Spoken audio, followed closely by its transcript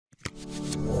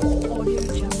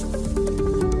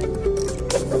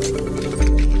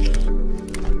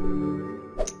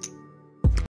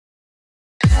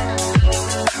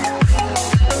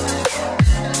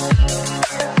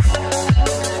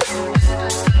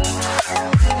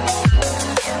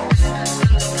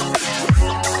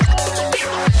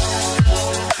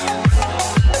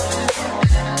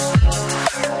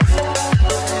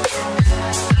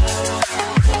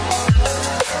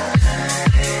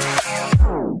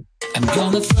I'm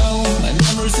gonna throw my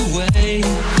memories away.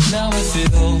 Now I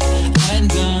feel I'm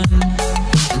done,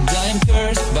 and I am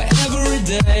cursed by every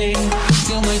day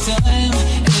till my time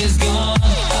is gone.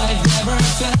 I've never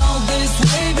felt this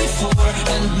way before,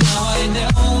 and now I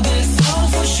know this all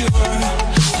for sure.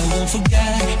 I won't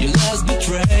forget your last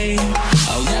betray.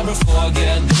 I'll never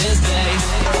forget this day.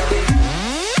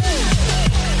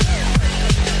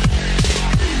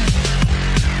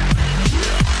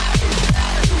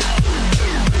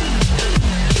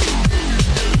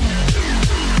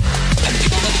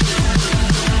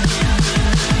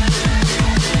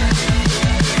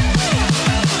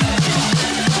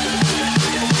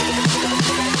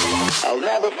 I'll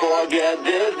never forget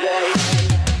this day.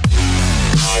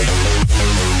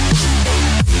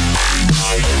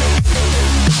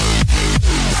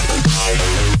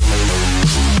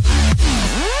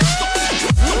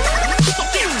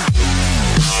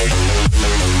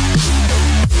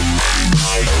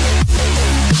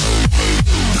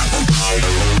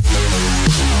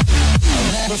 I'll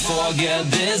never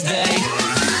forget this day.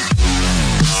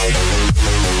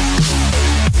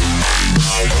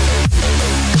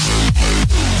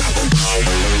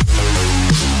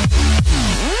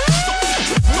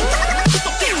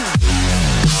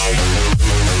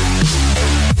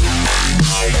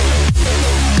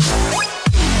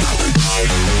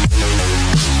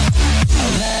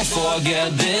 I'll never forget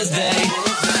this day.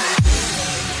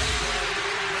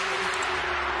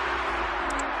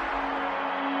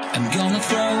 I'm gonna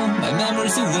throw my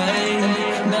memories away.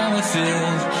 Now I feel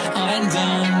I'm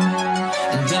done,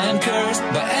 and I'm cursed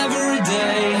by every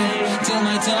day till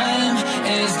my time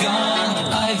is gone.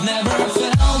 I've never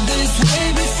felt this way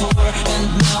before, and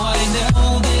now I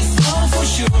know this all for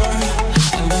sure.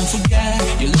 I won't forget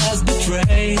your last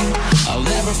betray. I'll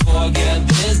never forget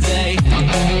this day.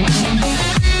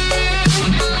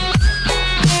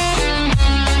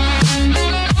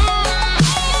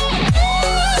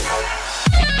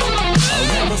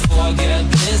 Forget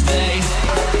this day.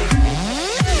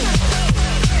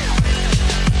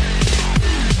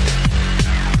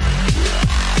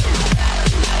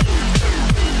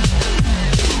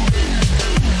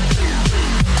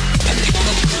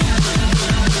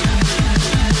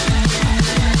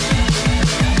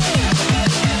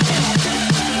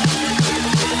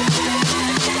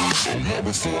 I'll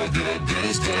never forget this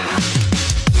day.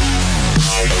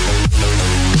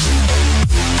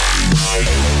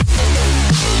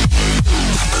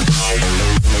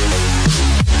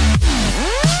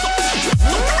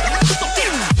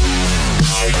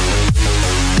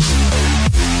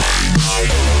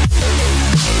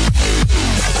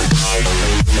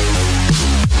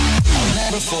 I'll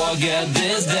never forget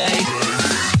this day.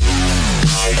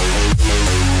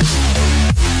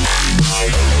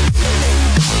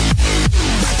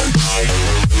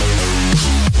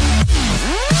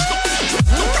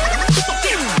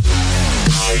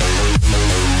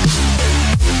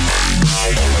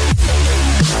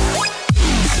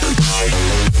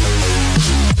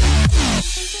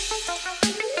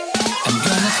 I'm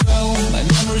gonna throw my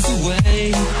memories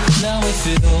away. Now I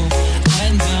feel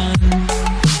I'm done,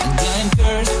 and I'm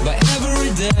cursed by every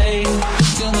day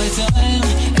till my time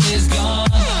is gone.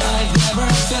 I've never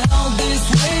felt this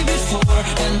way before,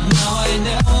 and now I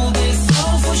know this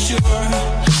all for sure.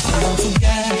 I won't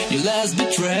forget your last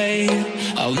betray.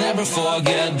 I'll never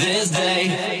forget this day.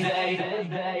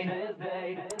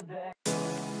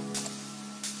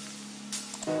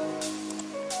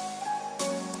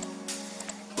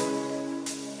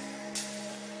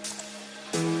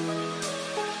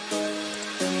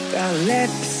 Our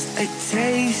lips, they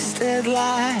tasted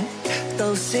like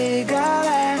those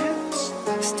cigarettes.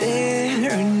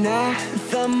 Staring at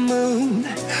the moon,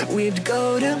 we'd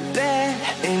go to bed.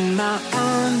 In my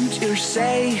arms, you're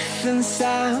safe and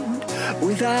sound,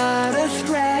 without a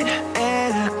threat.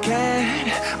 And I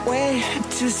can't wait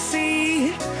to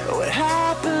see what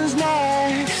happens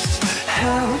next.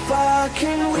 How far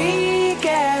can we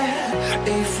get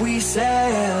if we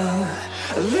sail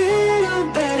a little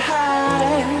bit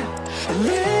high, a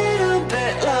little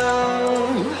bit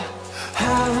low?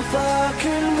 How far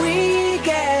can we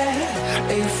get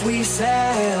if we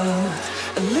sail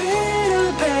a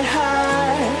little bit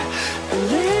high, a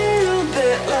little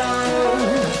bit low?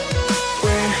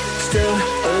 We're still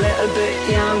a little bit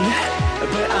young,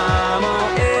 but I'm all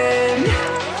in.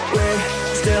 We're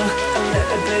still a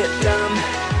little bit dumb,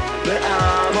 but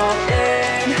I'm all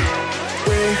in.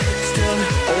 We're still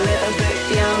a little bit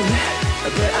young,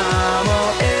 but I'm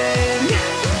all in.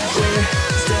 We're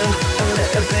still a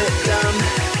little bit dumb,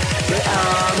 but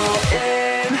I'm all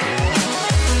in.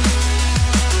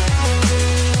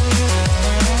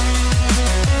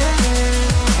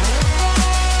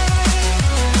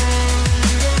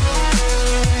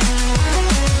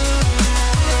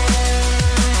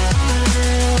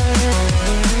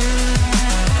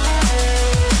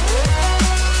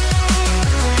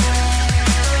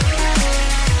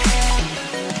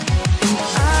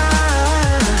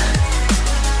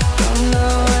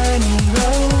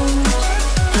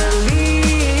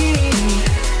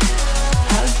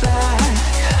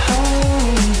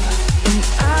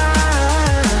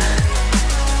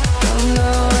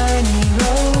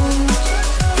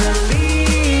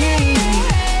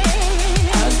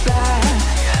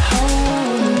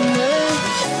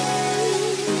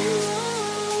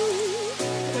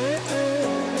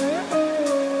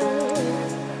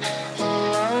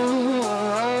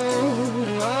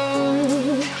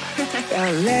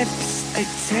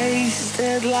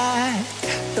 tasted like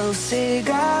those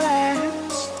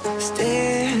cigarettes.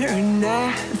 Staring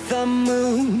at the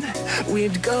moon,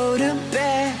 we'd go to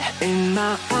bed. In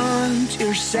my arms,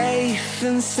 you're safe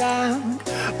and sound,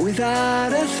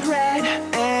 without a threat.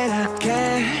 And I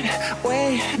can't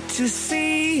wait to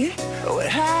see what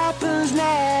happens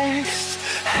next.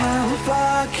 How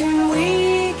far can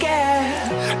we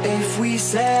get if we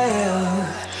sail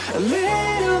a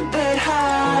little bit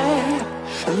high,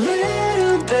 a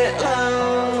little bit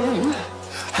low?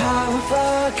 How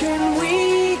far can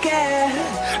we get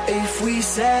if we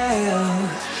sail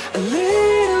a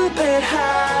little bit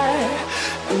high,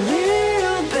 a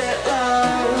little bit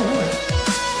low?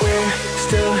 We're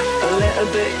still a little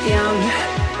bit young,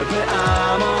 but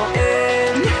I'm all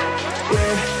in.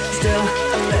 We're still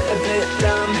a little bit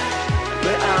dumb,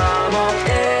 but I'm all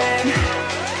in.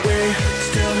 We're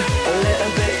still a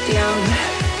little bit young,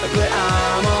 but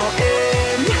I'm all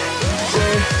in.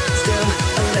 We're still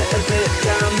a little bit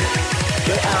dumb,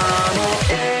 but I'm all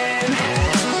in.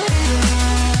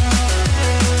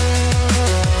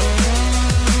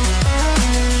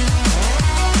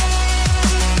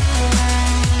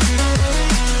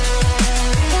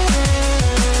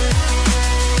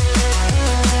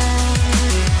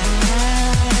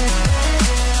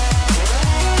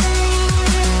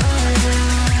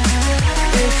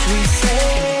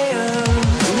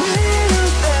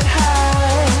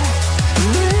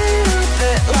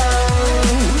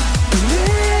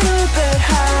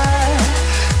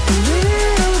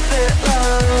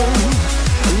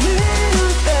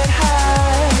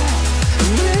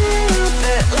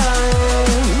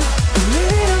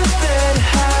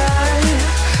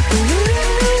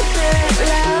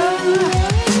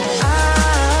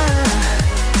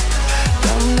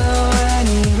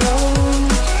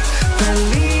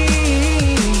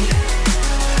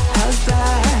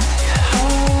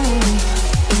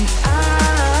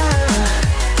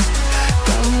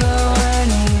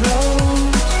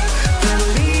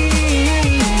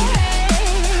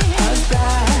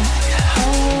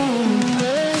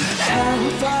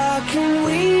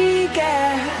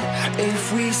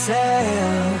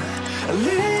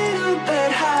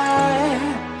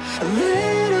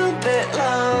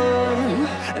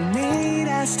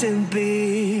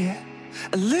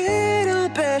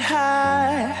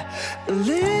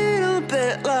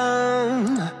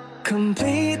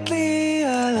 Completely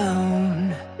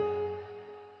alone.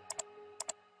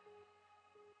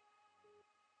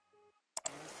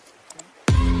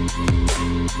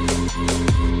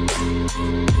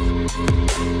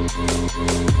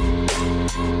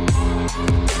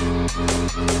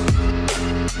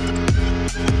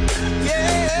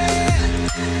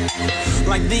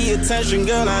 Like the attention,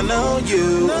 girl, I know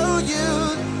you.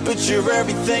 But you're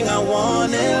everything I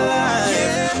want in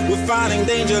life. We're fighting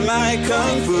danger like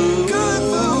Kung Fu.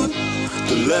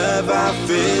 The love I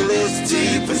feel is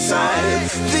deep inside.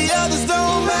 The others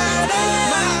don't matter.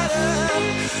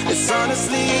 It's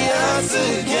honestly us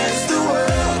against the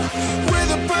world. We're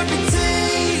the perfect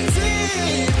team.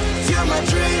 You're my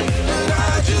dream, and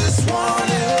I just want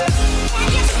it.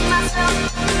 Can't get to myself.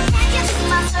 Can't get to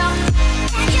myself.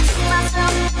 Can't get to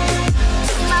myself.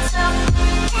 To myself.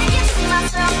 Can't get to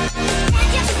myself.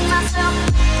 Can't get to myself.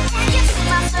 Can't get to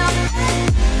myself.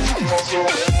 Myself.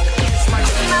 Can't get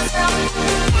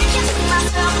to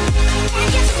myself.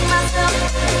 Can't get to myself.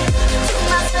 To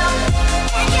myself.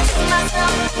 Can't get to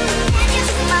myself. Can't get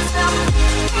to myself.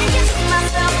 Can't get to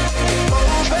myself.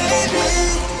 Oh baby,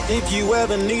 if you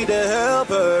ever need a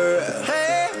helper,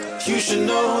 hey, you should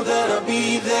know that I'll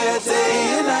be there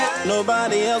day and night.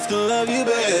 Nobody else can love you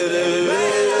better.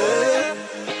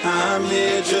 I'm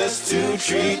here just to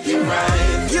treat you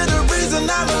right. You're the reason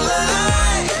I'm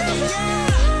alive.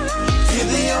 You're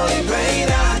the only pain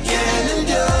I can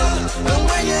endure. And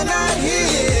when you're not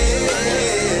here,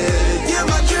 you're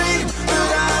my dream,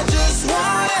 but I just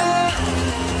want it.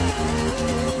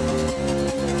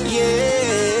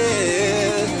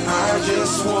 Yeah, I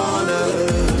just wanna.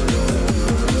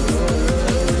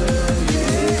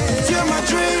 You're my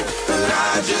dream, but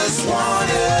I just want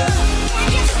it. Can't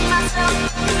get to myself.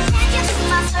 Can't get to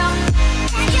myself.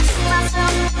 Can't get to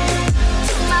myself.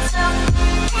 To myself.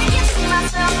 Can't get to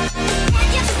myself. Can't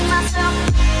get to myself.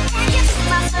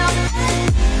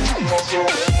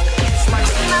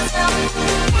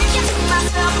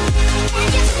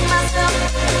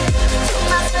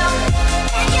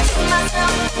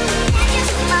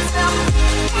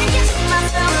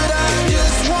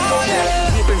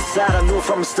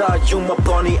 from the start, you my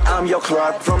bunny, I'm your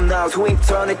Clark. From now to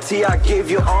eternity, I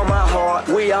give you all my heart.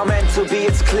 We are meant to be,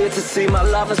 it's clear to see. My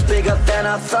love is bigger than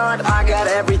I thought. I got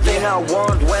everything I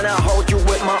want when I hold you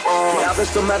with my arms. Yeah,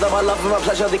 this don't matter, my love and my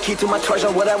pleasure, the key to my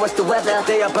treasure. Whatever's the weather,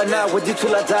 day up and night with you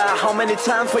till I die. How many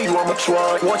times for you I'ma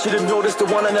try? Want you to notice the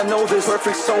one and I know this.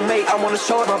 Perfect soulmate, I wanna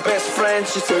show it. My best friend,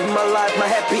 she saved my life, my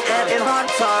happy end in hard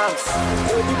times.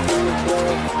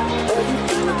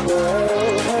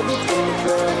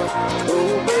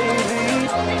 Oh baby,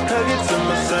 hug it to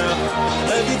myself,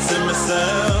 hug it to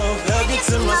myself, hug it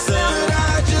to myself.